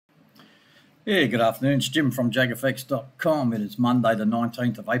Yeah, good afternoon. It's Jim from JAGfx.com. It is Monday, the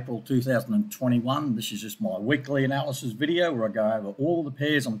 19th of April, 2021. This is just my weekly analysis video where I go over all the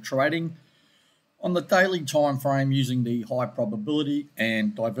pairs I'm trading on the daily time frame using the high probability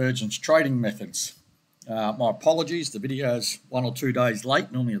and divergence trading methods. My apologies, the video is 1 or 2 days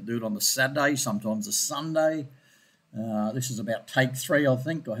late. Normally I do it on the Saturday, sometimes a Sunday. This is about take 3, I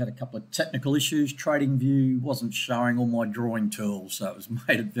think. I had a couple of technical issues. TradingView wasn't showing all my drawing tools, so it was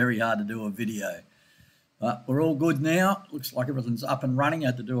made it very hard to do a video. But we're all good now. Looks like everything's up and running. I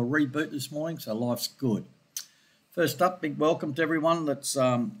had to do a reboot this morning, so life's good. First up, big welcome to everyone that's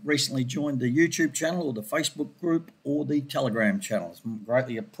recently joined the YouTube channel or the Facebook group or the Telegram channel. It's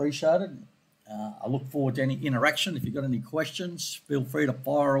greatly appreciated. I look forward to any interaction. If you've got any questions, feel free to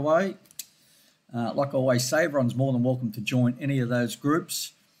fire away. Like I always say, everyone's more than welcome to join any of those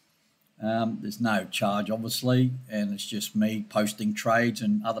groups. There's no charge, obviously, and it's just me posting trades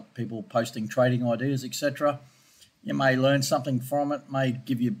and other people posting trading ideas, etc. You may learn something from it, may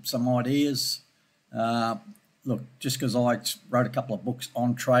give you some ideas. Look, just because I wrote a couple of books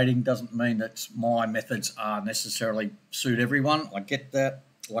on trading doesn't mean that my methods are necessarily suit everyone. I get that.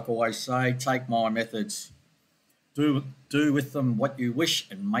 Like I always say, take my methods, do with them what you wish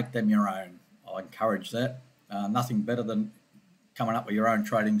and make them your own. I encourage that. Nothing better than coming up with your own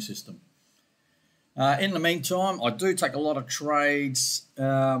trading system. In the meantime, I do take a lot of trades.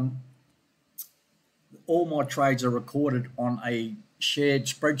 All my trades are recorded on a shared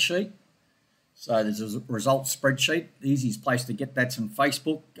spreadsheet. So there's a results spreadsheet. The easiest place to get that's in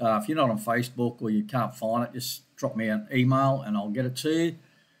Facebook. If you're not on Facebook or you can't find it, just drop me an email and I'll get it to you.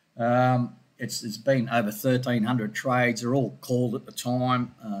 It's been over 1,300 trades. They're all called at the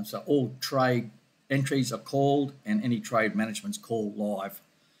time. So all trade entries are called and any trade management's called live.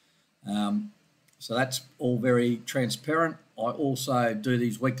 So that's all very transparent. I also do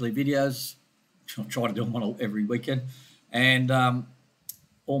these weekly videos. I try to do them every weekend. And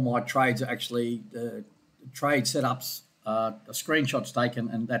all my trades are actually, the trade setups, a screenshot's taken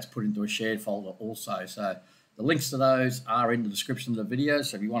and that's put into a shared folder also. So the links to those are in the description of the video.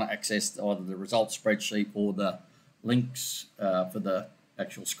 So if you want to access either the results spreadsheet or the links for the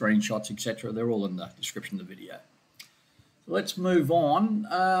actual screenshots, etc., they're all in the description of the video. So let's move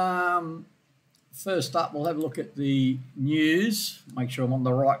on. First up, we'll have a look at the news. Make sure I'm on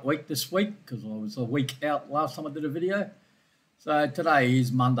the right week this week because I was a week out last time I did a video. So today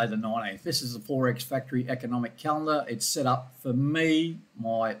is Monday the 19th. This is the Forex Factory economic calendar. It's set up for me,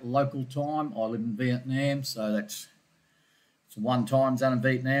 my local time. I live in Vietnam, so it's 1 time zone in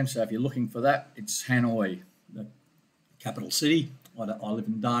Vietnam. So if you're looking for that, it's Hanoi, the capital city. I live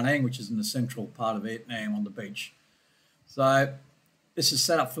in Da Nang, which is in the central part of Vietnam on the beach. So this is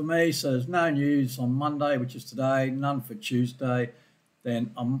set up for me. So there's no news on Monday, which is today, none for Tuesday.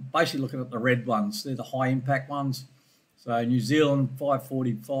 Then I'm basically looking at the red ones. They're the high impact ones. So New Zealand,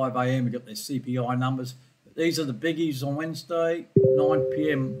 5:45 a.m. we've got their CPI numbers. But these are the biggies on Wednesday, 9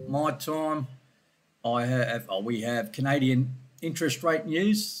 p.m. my time. We have Canadian interest rate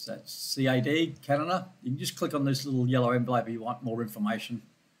news. That's CAD, Canada. You can just click on this little yellow envelope if you want more information.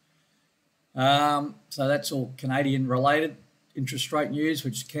 So that's all Canadian related interest rate news,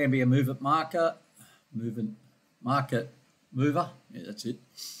 which can be a movement marker, market mover. Yeah, that's it.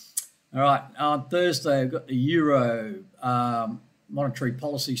 All right, on Thursday, I've got the Euro monetary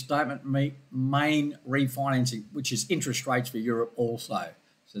policy statement, main refinancing, which is interest rates for Europe also.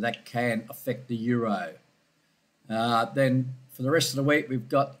 So that can affect the Euro. Then for the rest of the week, we've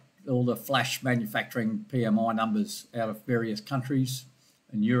got all the flash manufacturing PMI numbers out of various countries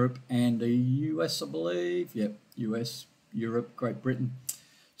in Europe and the US, I believe. Yep, US, Europe, Great Britain.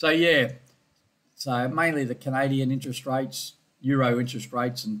 So, yeah, so mainly the Canadian interest rates, Euro interest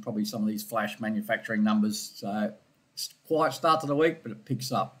rates, and probably some of these flash manufacturing numbers. So it's a quiet start to the week, but it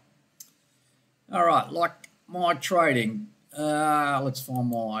picks up. All right, like my trading, let's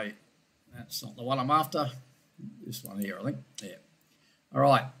find that's not the one I'm after. This one here, I think. Yeah. All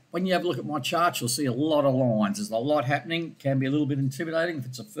right, when you have a look at my chart, you'll see a lot of lines. There's a lot happening. Can be a little bit intimidating if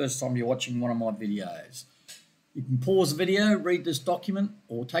it's the first time you're watching one of my videos. You can pause the video, read this document,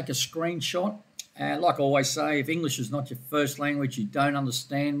 or take a screenshot. And like I always say, if English is not your first language, you don't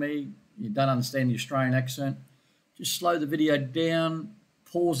understand me, you don't understand the Australian accent, just slow the video down,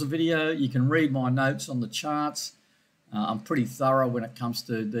 pause the video. You can read my notes on the charts. I'm pretty thorough when it comes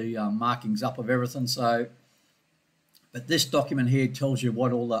to the markings up of everything. But this document here tells you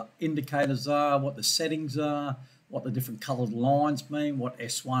what all the indicators are, what the settings are, what the different coloured lines mean, what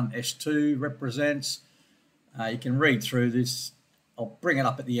S1, S2 represents. You can read through this. I'll bring it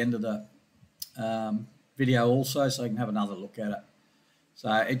up at the end of the video also so you can have another look at it.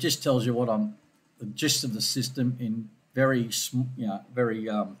 So it just tells you what the gist of the system in very, very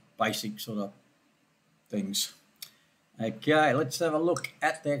basic sort of things. Okay, let's have a look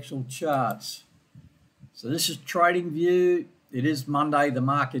at the actual charts. So this is Trading View. It is Monday, the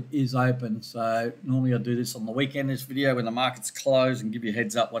market is open. So normally I do this on the weekend, this video, when the market's closed, and give you a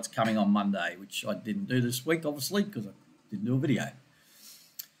heads up what's coming on Monday, which I didn't do this week, obviously, because I didn't do a video.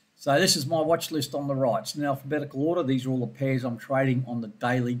 So this is my watch list on the right. It's in alphabetical order. These are all the pairs I'm trading on the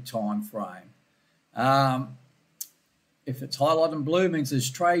daily time frame. If it's highlighted in blue, means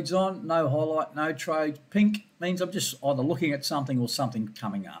there's trades on. No highlight, no trades. Pink means I'm just either looking at something or something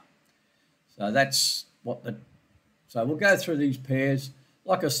coming up. So that's what so we'll go through these pairs.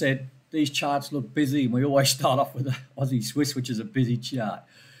 Like I said, these charts look busy, and we always start off with the Aussie Swiss, which is a busy chart.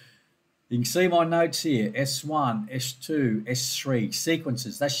 You can see my notes here, S1, S2, S3,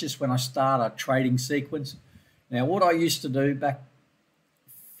 sequences. That's just when I start a trading sequence. Now, what I used to do back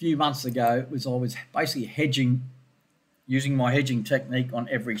a few months ago was I was basically hedging, using my hedging technique on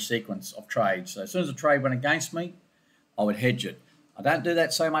every sequence of trades. So as soon as a trade went against me, I would hedge it. I don't do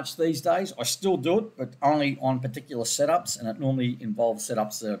that so much these days. I still do it, but only on particular setups, and it normally involves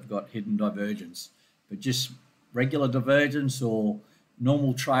setups that have got hidden divergence. But just regular divergence or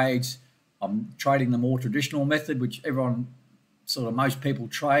normal trades, I'm trading the more traditional method, which most people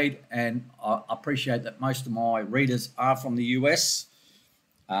trade, and I appreciate that most of my readers are from the US,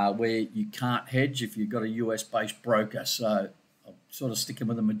 where you can't hedge if you've got a US-based broker. So I'm sort of sticking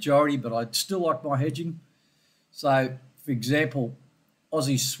with the majority, but I still like my hedging. So, for example,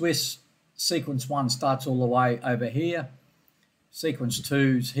 Aussie Swiss sequence 1 starts all the way over here. Sequence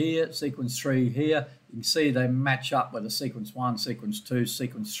 2's here, sequence 3 here. You can see they match up with the sequence 1, sequence 2,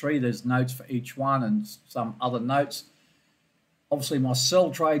 sequence 3. There's notes for each one and some other notes. Obviously, my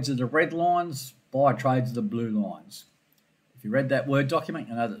sell trades are the red lines, buy trades are the blue lines. If you read that Word document,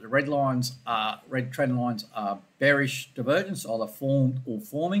 you know that the red trend lines are bearish divergence, either formed or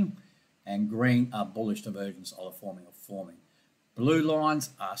forming, and green are bullish divergence, either forming or forming. Blue lines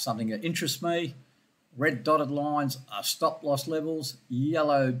are something that interests me. Red dotted lines are stop loss levels.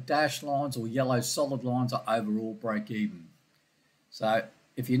 Yellow dash lines or yellow solid lines are overall break even. So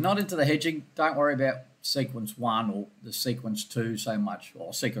if you're not into the hedging, don't worry about sequence 1 or the sequence 2 so much,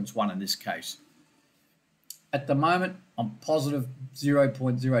 or sequence 1 in this case. At the moment, I'm positive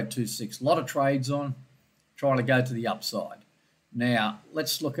 0.026. A lot of trades on, trying to go to the upside. Now,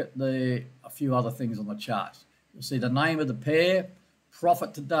 let's look at a few other things on the charts. You'll see the name of the pair,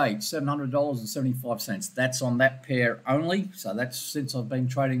 profit to date, $700.75. That's on that pair only. So that's since I've been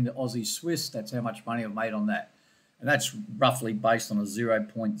trading the Aussie Swiss, that's how much money I've made on that. And that's roughly based on a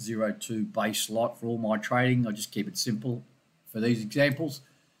 0.02 base lot for all my trading. I just keep it simple for these examples.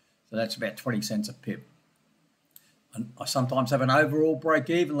 So that's about 20 cents a pip. And I sometimes have an overall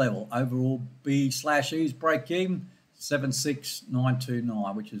break-even level. Overall B/E's break-even,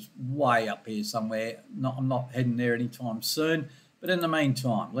 76929, which is way up here somewhere. I'm not heading there anytime soon. But in the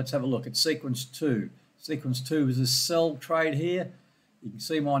meantime, let's have a look at sequence 2. Sequence 2 is a sell trade here. You can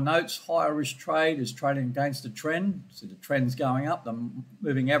see my notes. Higher risk trade is trading against the trend. So the trend's going up. The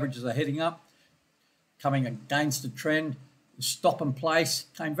moving averages are heading up. Coming against the trend. The stop in place.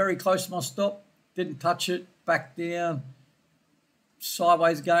 Came very close to my stop. Didn't touch it. Back down.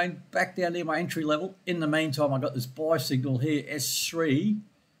 Sideways again. Back down near my entry level. In the meantime, I got this buy signal here, S3,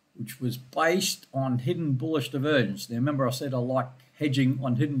 which was based on hidden bullish divergence. Now, remember I said I like hedging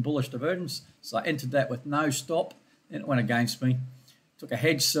on hidden bullish divergence. So I entered that with no stop. Then it went against me. Took a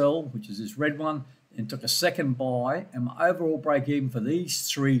hedge sell, which is this red one, and took a second buy. And my overall break even for these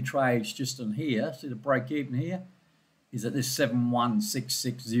 3 trades just in here, see the break even here, is at this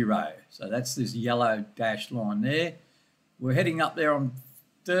 71660. So that's this yellow dashed line there. We're heading up there on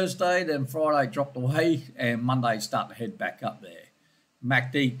Thursday, then Friday dropped away, and Monday start to head back up there.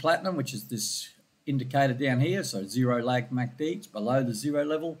 MACD Platinum, which is this indicator down here, so zero lag MACD, it's below the zero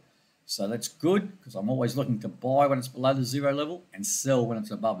level. So that's good, because I'm always looking to buy when it's below the zero level and sell when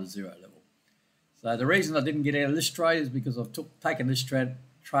it's above the zero level. So the reason I didn't get out of this trade is because I've taken this trade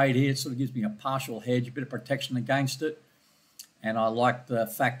here. It sort of gives me a partial hedge, a bit of protection against it. And I like the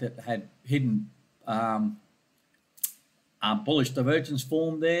fact that it had hidden bullish divergence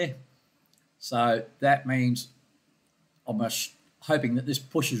formed there. So that means I'm hoping that this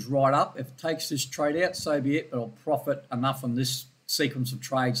pushes right up. If it takes this trade out, so be it, but I'll profit enough on this sequence of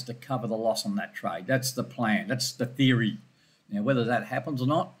trades to cover the loss on that trade. That's the plan. That's the theory. Now, whether that happens or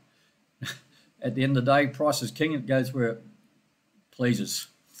not, at the end of the day, price is king. It goes where it pleases.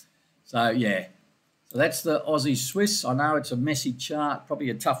 So, yeah. So that's the Aussie Swiss. I know it's a messy chart, probably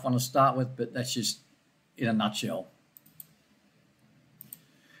a tough one to start with, but that's just in a nutshell.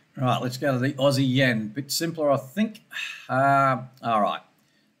 Right, let's go to the Aussie yen. Bit simpler, I think. All right.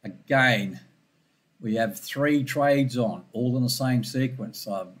 Again, we have 3 trades on, all in the same sequence.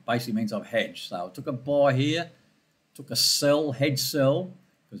 So it basically means I've hedged. So I took a buy here, took a sell, hedge sell,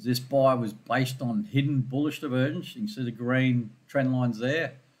 because this buy was based on hidden bullish divergence. You can see the green trend lines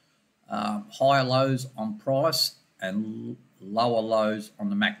there. Higher lows on price and lower lows on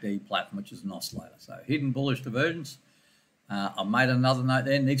the MACD platform, which is an oscillator. So hidden bullish divergence. I made another note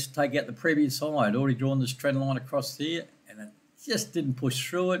there, needs to take out the previous high. I'd already drawn this trend line across here, and it just didn't push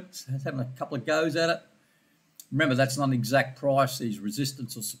through it. It's having a couple of goes at it. Remember, that's not an exact price. These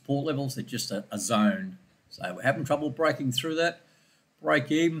resistance or support levels, they're just a zone. So we're having trouble breaking through that. Break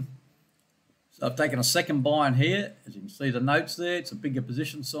even. So I've taken a second buy in here. As you can see the notes there, it's a bigger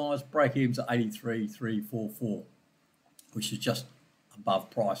position size. Break even's at 83,344, which is just above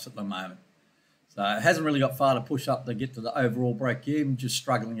price at the moment. So it hasn't really got far to push up to get to the overall break even, just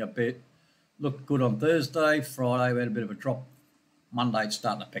struggling a bit. Looked good on Thursday. Friday we had a bit of a drop. Monday it's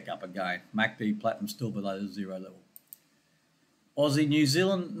starting to pick up again. MACD platinum still below the 0 level. Aussie New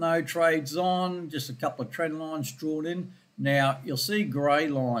Zealand, no trades on, just a couple of trend lines drawn in. Now you'll see grey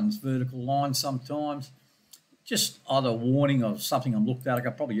lines, vertical lines sometimes. Just either warning of something I'm looked at. I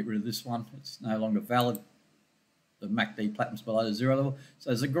could probably get rid of this one. It's no longer valid. The MACD platinum's below the 0 level. So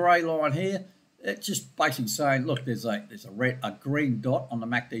there's a grey line here. It's just basically saying, look, there's a green dot on the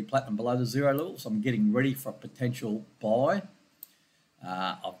MACD platinum below the 0 level, so I'm getting ready for a potential buy.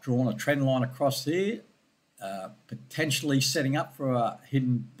 I've drawn a trend line across here, potentially setting up for a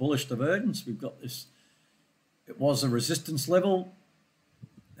hidden bullish divergence. We've got this, it was a resistance level,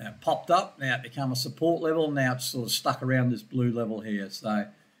 now it popped up, now it became a support level, now it's sort of stuck around this blue level here. So,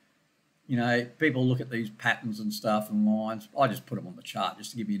 you know, people look at these patterns and stuff and lines. I just put them on the chart just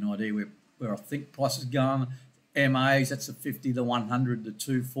to give you an idea where I think price is going. MAs, that's the 50, the 100, the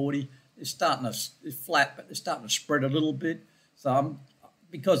 240. They're starting to, it's flat, but they're starting to spread a little bit. So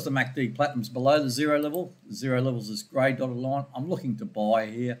because the MACD platinum's below the 0 level, the 0 level is this grey dotted line, I'm looking to buy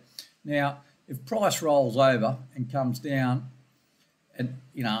here. Now, if price rolls over and comes down, and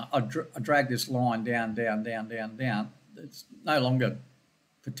you know, I drag this line down, it's no longer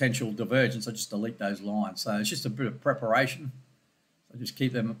potential divergence. I just delete those lines. So it's just a bit of preparation. I just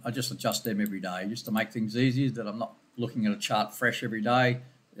keep them, I just adjust them every day just to make things easier, that I'm not looking at a chart fresh every day.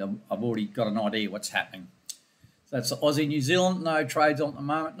 I've already got an idea what's happening. So that's the Aussie New Zealand, no trades on at the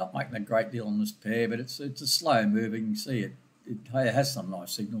moment, not making a great deal on this pair, but it's a slow moving. You can see it has some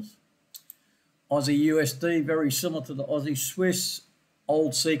nice signals. Aussie USD, very similar to the Aussie Swiss,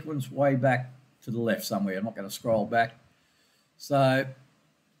 old sequence way back to the left somewhere. I'm not going to scroll back. So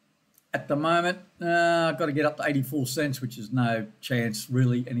at the moment, I've got to get up to 84 cents, which is no chance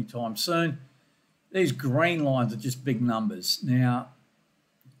really anytime soon. These green lines are just big numbers. Now,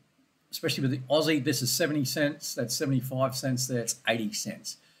 especially with the Aussie, this is 70 cents, that's 75 cents, that's 80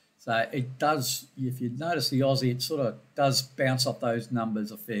 cents. So it does, if you notice the Aussie, it sort of does bounce off those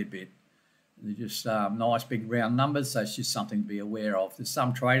numbers a fair bit. They're just nice big round numbers, so it's just something to be aware of. There's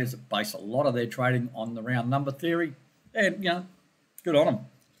some traders that base a lot of their trading on the round number theory, and, you know, good on them.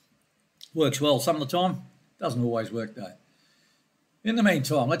 Works well some of the time, doesn't always work though. In the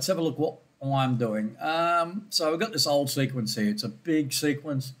meantime, let's have a look what I'm doing. So we've got this old sequence here. It's a big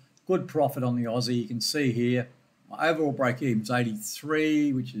sequence, good profit on the Aussie. You can see here, my overall break even is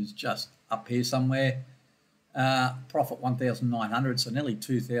 83, which is just up here somewhere. Profit 1,900, so nearly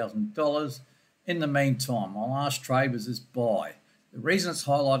 $2,000. In the meantime, my last trade was this buy. The reason it's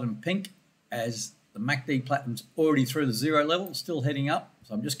highlighted in pink, as the MACD platinum's already through the 0 level, still heading up.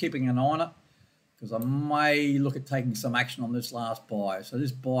 So I'm just keeping an eye on it, because I may look at taking some action on this last buy. So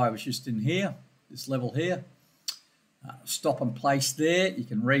this buy was just in here, this level here. Stop and place there. You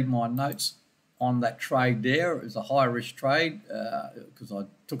can read my notes on that trade there. It was a high risk trade because I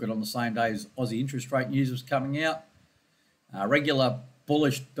took it on the same day as Aussie interest rate news was coming out. Regular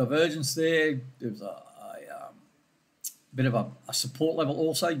bullish divergence there. There was a bit of a support level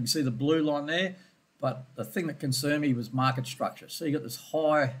also. You can see the blue line there. But the thing that concerned me was market structure. So you got this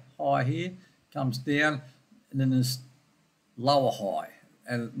high here, comes down, and then this lower high.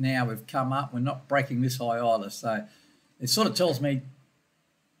 And now we've come up. We're not breaking this high either. So it sort of tells me,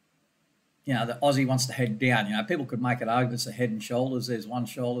 you know, the Aussie wants to head down. You know, people could make it arguments of head and shoulders. There's one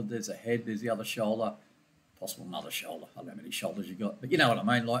shoulder, there's a head, there's the other shoulder, possible another shoulder. I don't know how many shoulders you got, but you know what I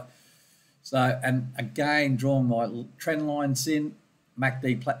mean. Like, so, and again, drawing my trend lines in,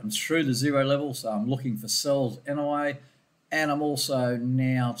 MACD platinum's through the 0 level, so I'm looking for sells anyway. And I'm also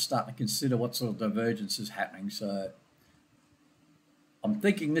now starting to consider what sort of divergence is happening. So I'm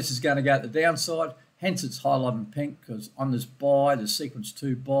thinking this is going to go to the downside. hence it's highlighted in pink, because on this buy, the sequence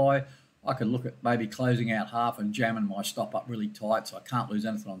 2 buy, I could look at maybe closing out half and jamming my stop up really tight, so I can't lose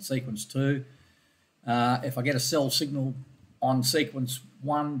anything on sequence 2. If I get a sell signal on sequence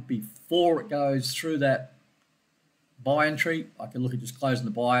 1 before it goes through that buy entry, I can look at just closing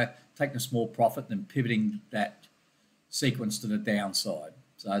the buy, taking a small profit, then pivoting that sequence to the downside.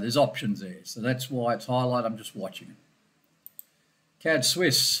 So there's options there. So that's why it's highlighted. I'm just watching it. CAD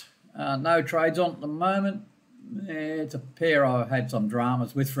Swiss, no trades on at the moment. It's a pair I've had some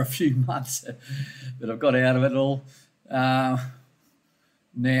dramas with for a few months, but I've got out of it all.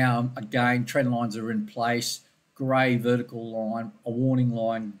 Now, again, trend lines are in place. Grey vertical line, a warning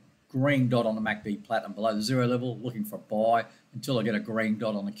line, green dot on the MACD platinum below the 0 level, looking for a buy until I get a green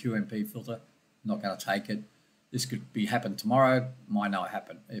dot on the QMP filter. Not going to take it. This could be happen tomorrow, might not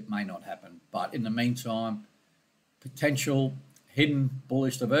happen. It may not happen. But in the meantime, potential hidden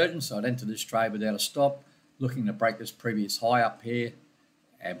bullish divergence. So I'd enter this trade without a stop, looking to break this previous high up here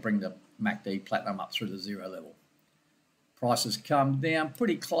and bring the MACD platinum up through the 0 level. Prices come down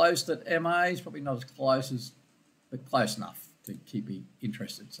pretty close to MAs, probably not as close as, but close enough to keep me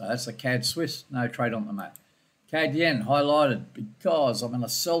interested. So that's the CAD Swiss, no trade on the mat. CAD Yen highlighted because I'm in a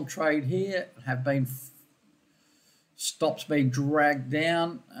sell trade here, have been stops being dragged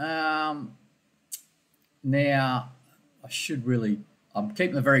down. Now, I'm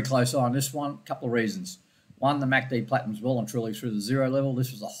keeping a very close eye on this one. A couple of reasons. One, the MACD platinum's well and truly through the 0 level.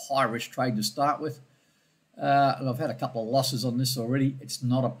 This was a high risk trade to start with. And I've had a couple of losses on this already. It's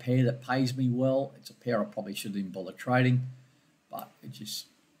not a pair that pays me well. It's a pair I probably shouldn't even bother trading, but it's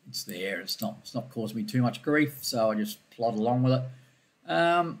there. It's not caused me too much grief, so I just plod along with it.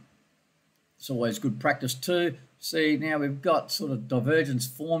 It's always good practice too. See, now we've got sort of divergence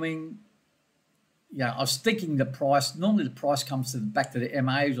forming. Yeah, I was thinking the price, normally the price comes back to the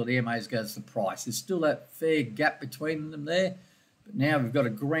MAs, or the MAs goes to the price. There's still that fair gap between them there. But now we've got a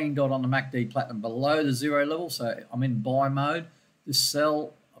green dot on the MACD platinum below the 0 level, so I'm in buy mode. This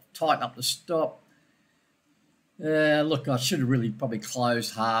sell, I've tightened up the stop. Look, I should have really probably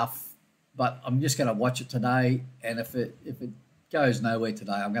closed half, but I'm just going to watch it today, and if it goes nowhere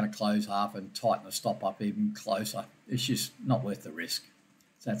today, I'm going to close half and tighten the stop up even closer. It's just not worth the risk.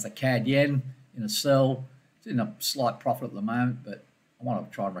 So that's a CAD Yen in a sell. It's in a slight profit at the moment, but I want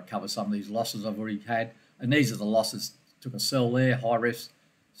to try and recover some of these losses I've already had. And these are the losses. Took a sell there, high risk.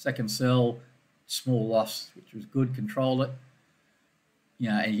 Second sell, small loss, which was good, control it. You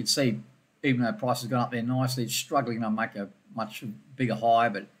know, and you can see, even though price has gone up there nicely, it's struggling to make a much bigger high,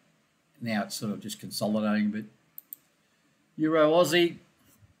 but now it's sort of just consolidating a bit. Euro Aussie,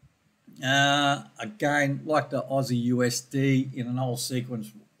 again, like the Aussie USD in an old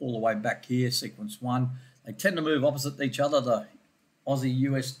sequence all the way back here, sequence 1. They tend to move opposite each other, the Aussie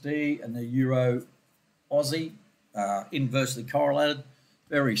USD and the Euro Aussie, inversely correlated,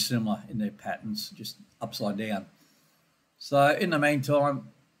 very similar in their patterns, just upside down. So in the meantime,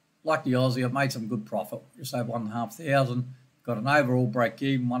 like the Aussie, I've made some good profit, just over 1,500. Got an overall break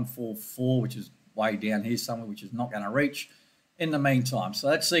even, 144, which is way down here somewhere, which is not going to reach. In the meantime, so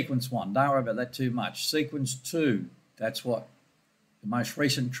that's sequence 1. Don't worry about that too much. Sequence 2, that's what the most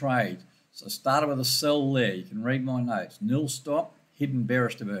recent trade. So I started with a sell there. You can read my notes. Nil stop, hidden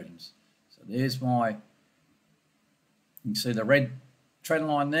bearish divergence. So there's my, you can see the red trend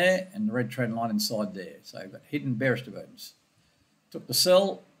line there and the red trend line inside there. So I've got hidden bearish divergence. Took the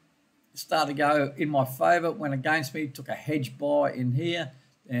sell, started to go in my favor, went against me, took a hedge buy in here,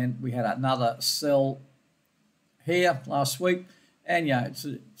 and we had another sell here last week. And yeah, it's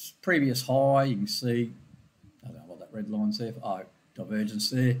previous high. You can see, I don't know what that red line's there. Oh,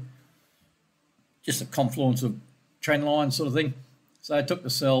 divergence there. Just a confluence of trend lines sort of thing. So I took the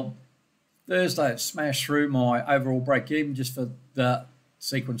sell. Thursday, it smashed through my overall break even just for the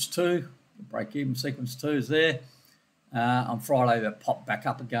sequence 2. The break even sequence 2 is there. On Friday, it popped back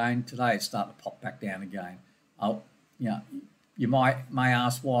up again. Today, it's starting to pop back down again. You may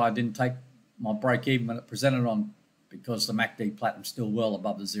ask why I didn't take my break even when it presented on, because the MACD platinum's still well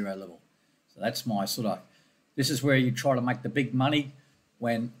above the 0 level. So that's my sort of, this is where you try to make the big money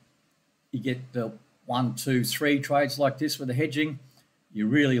when you get the 1, 2, 3 trades like this with the hedging. You're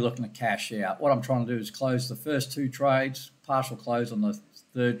really looking to cash out. What I'm trying to do is close the first 2 trades, partial close on the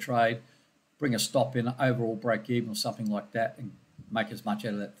 3rd trade, bring a stop in, overall break even or something like that, and make as much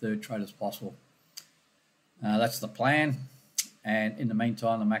out of that 3rd trade as possible. That's the plan. And in the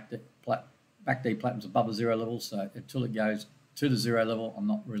meantime, the MACD platinum's above the 0 level, so until it goes to the 0 level, I'm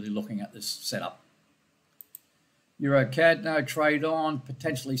not really looking at this setup. Euro CAD, no trade on,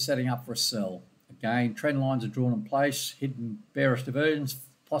 potentially setting up for a sell. Again, trend lines are drawn in place, hidden bearish divergence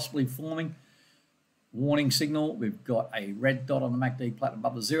possibly forming. warning signal. We've got a red dot on the MACD platinum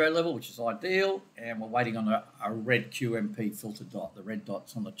above the 0 level, which is ideal, and we're waiting on a red QMP filter dot. The red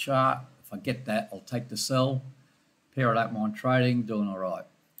dot's on the chart. If I get that, I'll take the sell. Pair it up, mind trading, doing all right.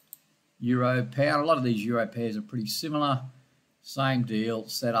 Euro, pound, a lot of these euro pairs are pretty similar. Same deal,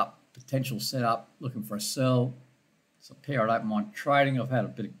 setup, potential setup, looking for a sell. So pair it up, mind trading. I've had a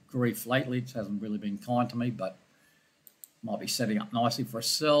bit of grief lately. It hasn't really been kind to me, but might be setting up nicely for a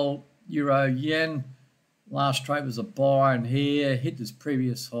sell. Euro, yen. Last trade was a buy in here, hit this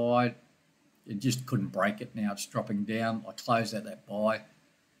previous high. It just couldn't break it. Now it's dropping down. I closed out that buy.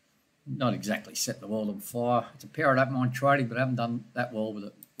 Not exactly set the world on fire. It's a pair I don't mind trading, but I haven't done that well with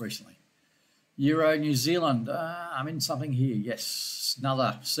it recently. Euro, New Zealand. I'm in something here. Yes,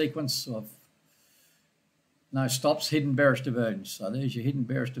 another sequence of no stops, hidden bearish divergence. So there's your hidden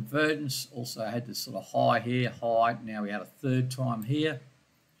bearish divergence. Also had this sort of high here, high. Now we had a third time here.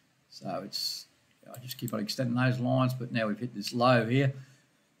 So it's, I just keep on extending those lines, but now we've hit this low here.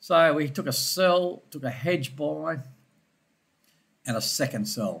 So we took a sell, took a hedge buy, and a second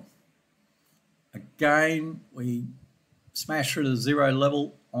sell. Again, we smashed through the 0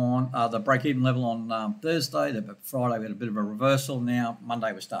 level on the break-even level on Thursday. But Friday we had a bit of a reversal. Now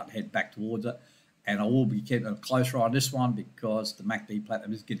Monday we're starting to head back towards it, and I will be keeping a closer eye on this one because the MACD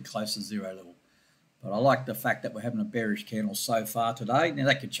platinum is getting close to 0 level. But I like the fact that we're having a bearish candle so far today. Now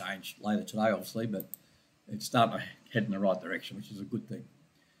that could change later today, obviously, but it's starting to head in the right direction, which is a good thing.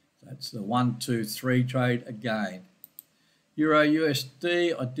 So that's the 1, 2, 3 trade again. Euro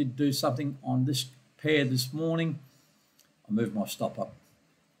USD, I did do something on this pair this morning. I moved my stop up.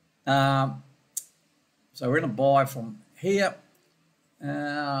 So we're in a buy from here.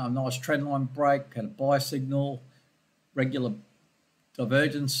 A nice trend line break, had a buy signal, regular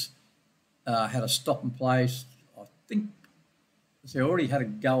divergence, had a stop in place. I think, see, I already had a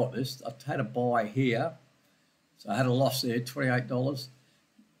go at this. I had a buy here. So I had a loss there, $28.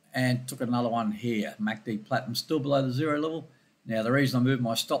 And took another one here. MACD platinum still below the 0 level. Now the reason I moved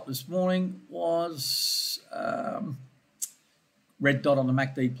my stop this morning was red dot on the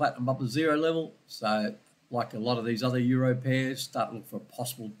MACD platinum above the 0 level. So like a lot of these other euro pairs, start to look for a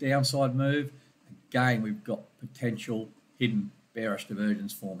possible downside move. Again, we've got potential hidden bearish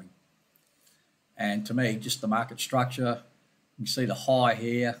divergence forming. And to me, just the market structure, you can see the high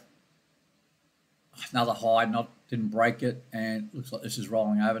here. Another high, didn't break it, and looks like this is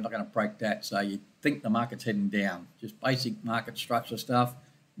rolling over, not going to break that. So you think the market's heading down. Just basic market structure stuff.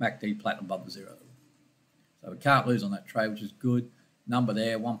 MACD platinum above the 0 level. So we can't lose on that trade, which is good. Number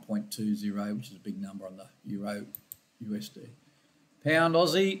there, 1.20, which is a big number on the Euro USD. Pound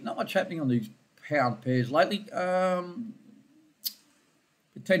Aussie, not much happening on these pound pairs lately.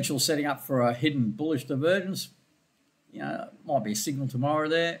 Potential setting up for a hidden bullish divergence. You know, might be a signal tomorrow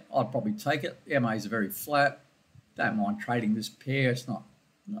there. I'd probably take it. The MAs are very flat. Don't mind trading this pair. It's not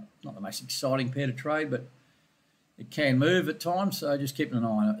the most exciting pair to trade, but it can move at times, so just keeping an eye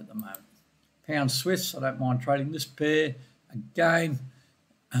on it at the moment. Pound Swiss, I don't mind trading this pair. Again,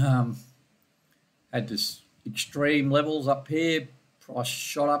 had this extreme levels up here. Price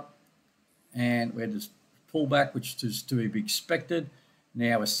shot up, and we had this pullback, which is to be expected.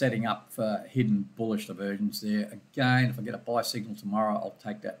 Now we're setting up for hidden bullish divergence there. Again, if I get a buy signal tomorrow, I'll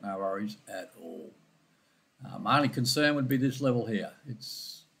take that, no worries at all. My only concern would be this level here.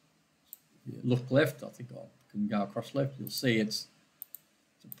 It's, if you look left, I think I can go across left. You'll see it's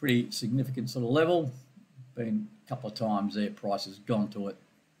a pretty significant sort of level. Been a couple of times there, price has gone to it.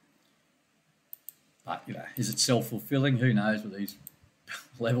 But, you know, is it self-fulfilling? Who knows with these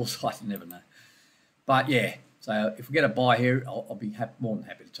levels? I never know. But, yeah. So if we get a buy here, I'll be more than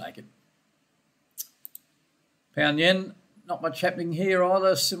happy to take it. Pound yen, not much happening here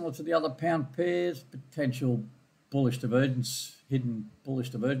either, similar to the other pound pairs. Potential bullish divergence, hidden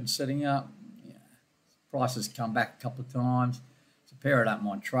bullish divergence setting up. Yeah. Prices come back a couple of times. It's a pair I don't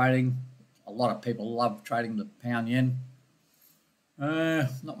mind trading. A lot of people love trading the pound yen.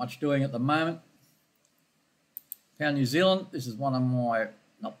 Not much doing at the moment. Pound New Zealand, this is one of my,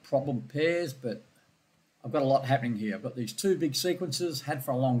 not problem pairs, but I've got a lot happening here. I've got these two big sequences, had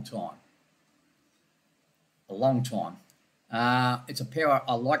for a long time. A long time. It's a pair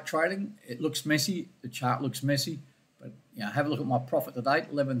I like trading. It looks messy. The chart looks messy. But, you know, have a look at my profit to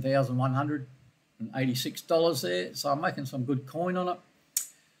date, $11,186 there. So I'm making some good coin on it.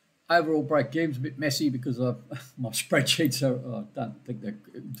 Overall break even's a bit messy because my spreadsheets are, I don't think they're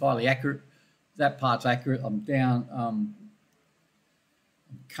entirely accurate. That part's accurate. I'm down. I'm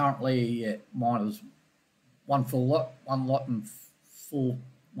currently at minus one lot and 4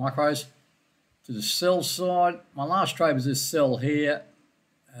 micros to the sell side. My last trade was this sell here,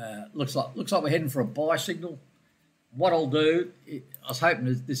 Looks like we're heading for a buy signal. What I'll do, I was hoping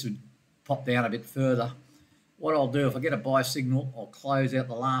that this would pop down a bit further. What I'll do, if I get a buy signal, I'll close out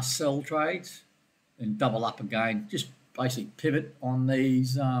the last sell trades and double up again. Just basically pivot on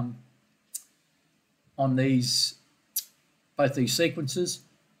these both these sequences,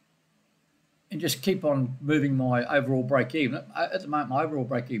 and just keep on moving my overall break even. At the moment, my overall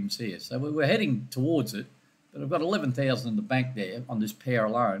break even's here, so we're heading towards it. But I've got 11,000 in the bank there on this pair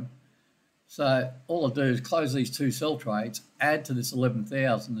alone. So all I do is close these two sell trades, add to this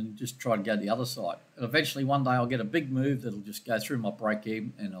 11,000, and just try to go the other side. And eventually one day I'll get a big move that'll just go through my break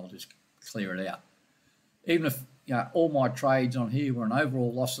even, and I'll just clear it out. Even if all my trades on here were an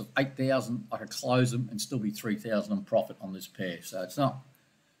overall loss of 8,000, I could close them and still be 3,000 in profit on this pair. So it's not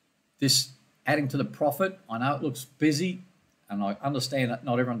this adding to the profit. I know it looks busy, and I understand that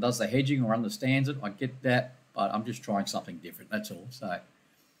not everyone does the hedging or understands it. I get that, but I'm just trying something different. That's all. So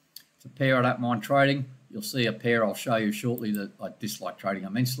it's a pair I don't mind trading. You'll see a pair I'll show you shortly that I dislike trading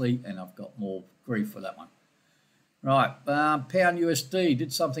immensely, and I've got more grief for that one. Right, pound USD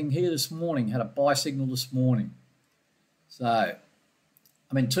did something here this morning, had a buy signal this morning. So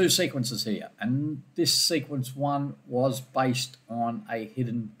I'm in two sequences here, and this sequence one was based on a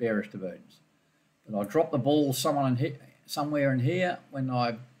hidden bearish divergence. But I dropped the ball somewhere in here when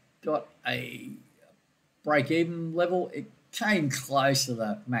I got a break-even level. It came close to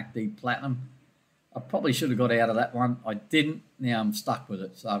the MACD Platinum. I probably should have got out of that one. I didn't. Now I'm stuck with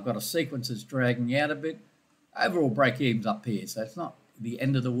it. So I've got a sequence that's dragging out a bit. Overall break-even's up here, so it's not the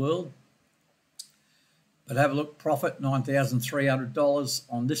end of the world. But have a look, profit $9,300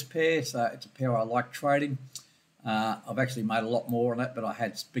 on this pair, so it's a pair I like trading. I've actually made a lot more on it, but I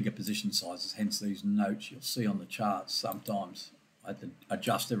had bigger position sizes, hence these notes you'll see on the charts sometimes. I had to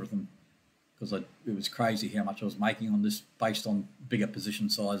adjust everything because it was crazy how much I was making on this based on bigger position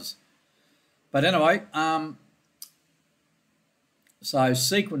sizes. But anyway, so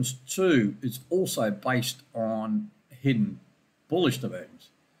sequence 2 is also based on hidden bullish divergence.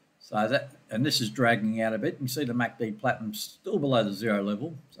 So that, and this is dragging out a bit. You can see the MACD Platinum still below the zero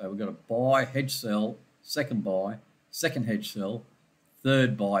level. So we've got a buy, hedge sell, second buy, second hedge sell,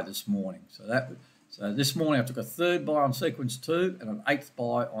 third buy this morning. So this morning I took a third buy on sequence 2 and an eighth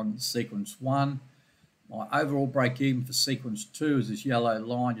buy on sequence 1. My overall break even for sequence 2 is this yellow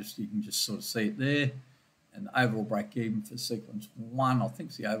line, just you can just sort of see it there. And the overall break even for sequence 1, I think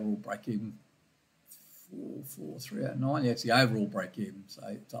it's the overall break even 44309. Yeah, it's the overall break even, so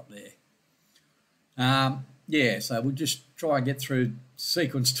it's up there. Yeah, so we'll just try and get through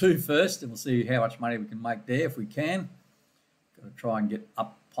sequence 2 first, and we'll see how much money we can make there if we can. Got to try and get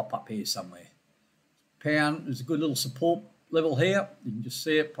pop up here somewhere. Pound is a good little support level here. You can just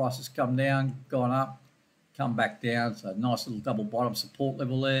see it. Prices come down, gone up, come back down. So nice little double bottom support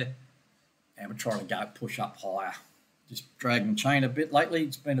level there. And we're trying to go push up higher. Just dragging chain a bit lately.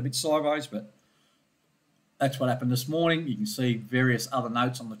 It's been a bit sideways, but that's what happened this morning. You can see various other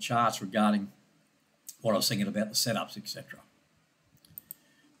notes on the charts regarding what I was thinking about the setups, etc.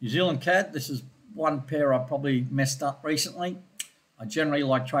 New Zealand CAD, this is one pair I probably messed up recently. I generally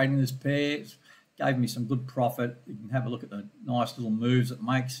like trading this pair. It gave me some good profit. You can have a look at the nice little moves it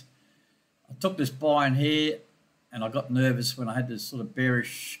makes. I took this buy in here, and I got nervous when I had this sort of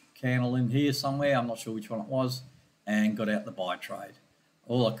bearish candle in here somewhere, I'm not sure which one it was, and got out the buy trade.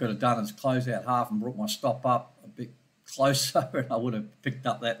 All I could have done is close out half and brought my stop up a bit closer, and I would have picked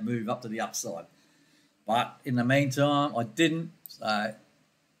up that move up to the upside. But in the meantime, I didn't, so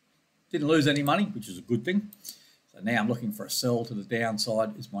didn't lose any money, which is a good thing. So now I'm looking for a sell to the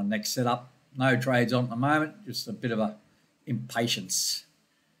downside is my next setup. No trades on at the moment, just a bit of a impatience.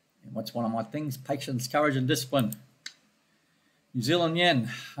 And what's one of my things? Patience, courage, and discipline. New Zealand yen.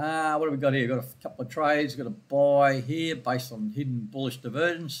 What have we got here? Got a couple of trades. Got a buy here based on hidden bullish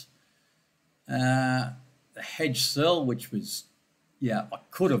divergence. The hedge sell, which was, yeah, I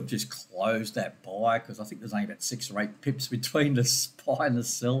could have just closed that buy because I think there's only about 6 or 8 pips between the buy and the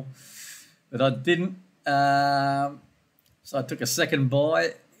sell, but I didn't. So I took a second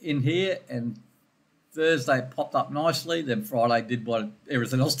buy in here, and Thursday popped up nicely. Then Friday did what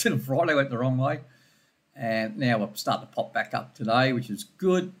everything else did, and Friday went the wrong way. And now we're starting to pop back up today, which is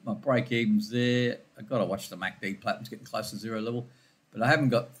good. My break even's there. I've got to watch the MACD Platinum's getting close to zero level, but I haven't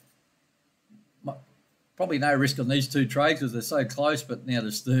got probably no risk on these 2 trades because they're so close. But now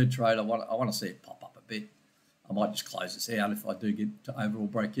this third trade, I want to see it pop up a bit. I might just close this out if I do get to overall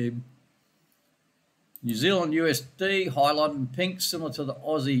break even. New Zealand USD highlighted in pink, similar to the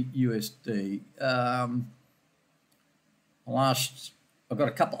Aussie USD. I've got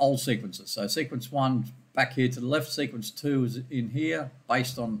a couple of old sequences. So sequence 1 back here to the left. Sequence 2 is in here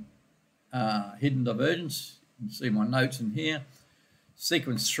based on hidden divergence. You can see my notes in here.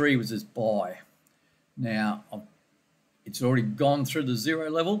 Sequence 3 was this buy. Now, it's already gone through the 0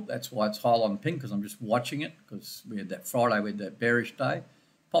 level. That's why it's highlighted pink, because I'm just watching it, because we had that Friday, we had that bearish day.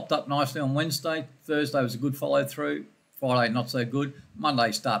 Popped up nicely on Wednesday. Thursday was a good follow through. Friday, not so good.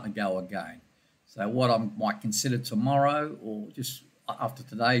 Monday, starting to go again. So what I might consider tomorrow, or just after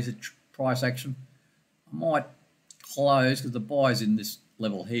today's price action, I might close, because the buy's in this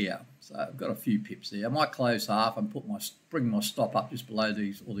level here. So I've got a few pips there. I might close half and bring my stop up just below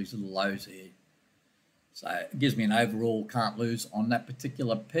all these little lows here. So it gives me an overall can't lose on that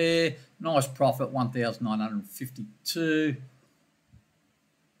particular pair. Nice profit, 1,952.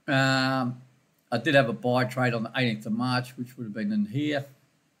 I did have a buy trade on the 18th of March, which would have been in here.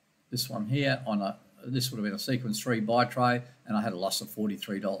 This one here this would have been a sequence 3 buy trade, and I had a loss of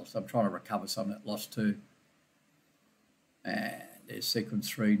 $43. So I'm trying to recover some of that loss too. And there's sequence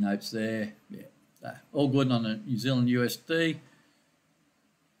 3 notes there. Yeah, so all good on the New Zealand USD.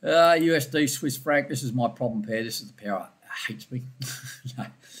 USD Swiss franc. This is my problem pair. This is the pair I hates me. No.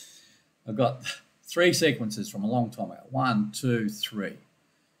 I've got 3 sequences from a long time ago. 1, 2, 3.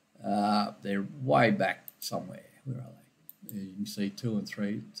 They're way back somewhere. Where are they? You can see 2 and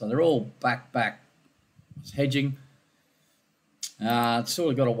 3. So they're all back. It's hedging. It's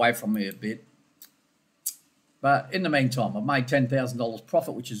sort of got away from me a bit. But in the meantime, I've made $10,000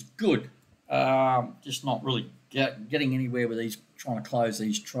 profit, which is good. Just not really getting anywhere with these, trying to close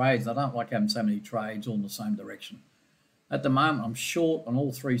these trades. I don't like having so many trades all in the same direction. At the moment, I'm short on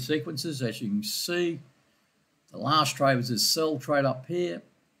all 3 sequences, as you can see. The last trade was this sell trade up here,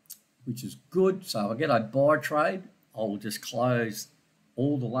 which is good. So if I get a buy trade, I will just close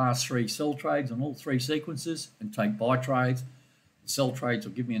all the last 3 sell trades on all 3 sequences and take buy trades. The sell trades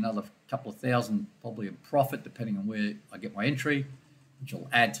will give me another couple of thousand, probably in profit, depending on where I get my entry, which will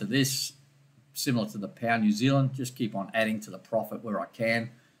add to this, similar to the pound New Zealand. Just keep on adding to the profit where I can,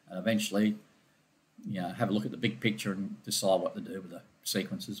 and eventually, have a look at the big picture and decide what to do with the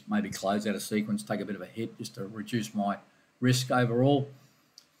sequences. Maybe close out a sequence, take a bit of a hit just to reduce my risk overall.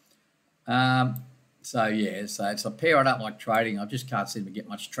 So it's a pair I don't like trading. I just can't seem to get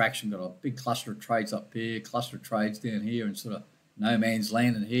much traction. Got a big cluster of trades up here, cluster of trades down here, and sort of no man's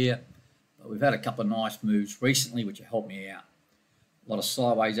land in here. But we've had a couple of nice moves recently, which have helped me out. A lot of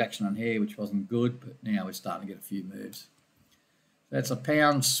sideways action on here, which wasn't good, but now we're starting to get a few moves. That's a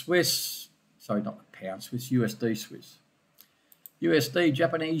pound Swiss. Sorry, not a pound Swiss, USD Swiss. USD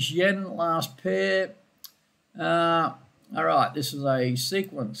Japanese yen, last pair. All right, this is a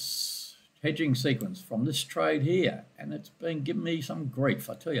sequence, hedging sequence from this trade here, and it's been giving me some grief,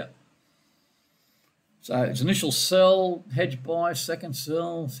 I tell you. So it's initial sell, hedge buy, second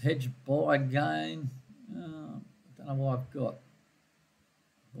sell, hedge buy again. I don't know why I've got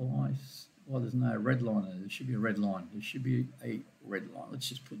buys. Well, there's no red line there. There should be a red line. There should be a red line. Let's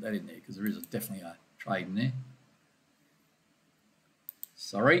just put that in there, because there is definitely a trade in there.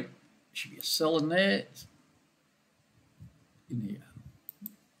 Sorry, there should be a sell in there. In here.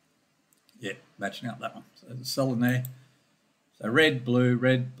 Yeah, matching up that one. So there's a sell in there. So red, blue,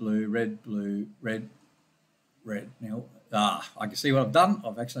 red, blue, red, blue, red, red. Now, I can see what I've done.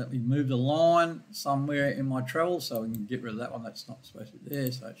 I've accidentally moved a line somewhere in my travel, so we can get rid of that one. That's not supposed to be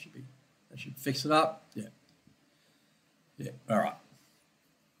there, so it should be. That should fix it up. Yeah. All right.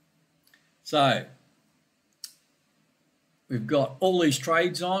 So we've got all these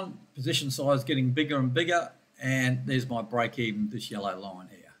trades on. Position size getting bigger and bigger, and there's my break even. This yellow line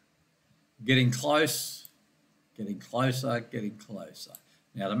here. Getting close. Getting closer. Getting closer.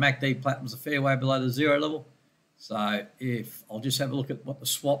 Now the MACD platinum's a fair way below the 0 level. So if I'll just have a look at what the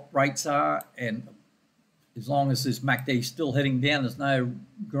swap rates are, and as long as this MACD is still heading down, there's no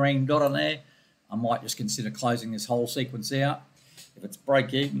green dot on there, I might just consider closing this whole sequence out. If it's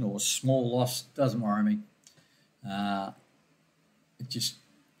break even or a small loss, doesn't worry me. It just,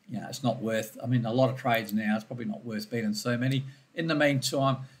 it's not worth, I mean, a lot of trades now, it's probably not worth being in so many. In the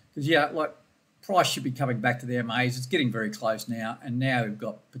meantime, because like price should be coming back to the MAs. It's getting very close now, and now we've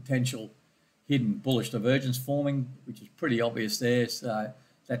got potential hidden bullish divergence forming, which is pretty obvious there. So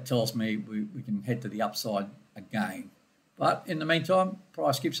that tells me we can head to the upside again. But in the meantime,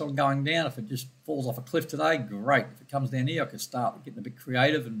 price keeps on going down. If it just falls off a cliff today, great. If it comes down here, I could start getting a bit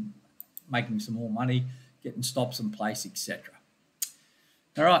creative and making some more money, getting stops in place, etc.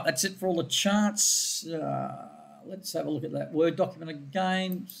 All right, that's it for all the charts. Let's have a look at that Word document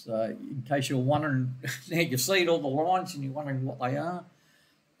again. So in case you're wondering, you've seen all the lines and you're wondering what they are.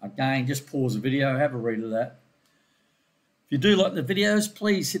 Again, just pause the video, have a read of that. If you do like the videos,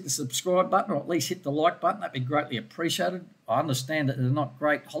 please hit the subscribe button or at least hit the like button. That'd be greatly appreciated. I understand that they're not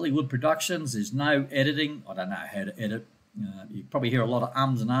great Hollywood productions. There's no editing. I don't know how to edit. You probably hear a lot of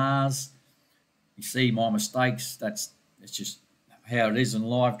ums and ahs. You see my mistakes. It's just how it is in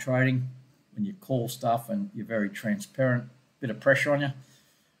live trading when you call stuff and you're very transparent. Bit of pressure on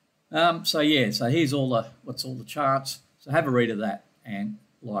you. So here's all the charts. So have a read of that, and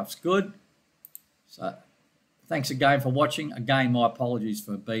life's good. So thanks again for watching. Again, my apologies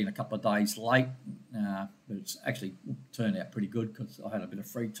for being a couple of days late, but it's actually turned out pretty good because I had a bit of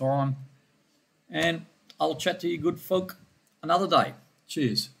free time. And I'll chat to you good folk another day.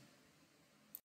 Cheers.